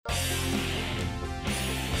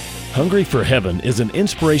Hungry for Heaven is an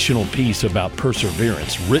inspirational piece about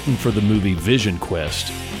perseverance written for the movie Vision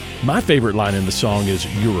Quest. My favorite line in the song is,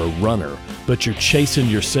 "You're a runner, but you're chasing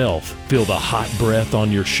yourself. Feel the hot breath on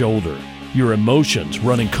your shoulder. Your emotions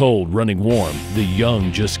running cold, running warm, the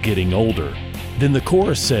young just getting older." Then the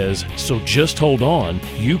chorus says, "So just hold on,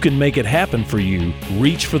 you can make it happen for you.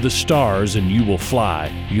 Reach for the stars and you will fly.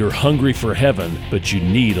 You're hungry for heaven, but you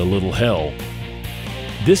need a little hell."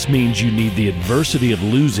 This means you need the adversity of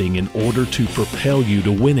losing in order to propel you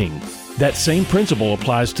to winning. That same principle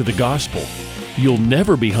applies to the gospel. You'll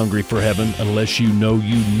never be hungry for heaven unless you know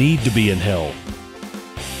you need to be in hell.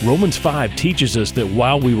 Romans 5 teaches us that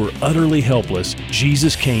while we were utterly helpless,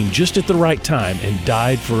 Jesus came just at the right time and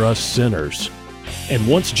died for us sinners. And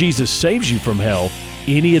once Jesus saves you from hell,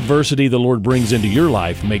 any adversity the Lord brings into your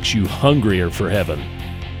life makes you hungrier for heaven.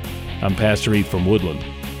 I'm Pastor Heath from Woodland.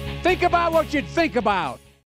 Think about what you'd think about.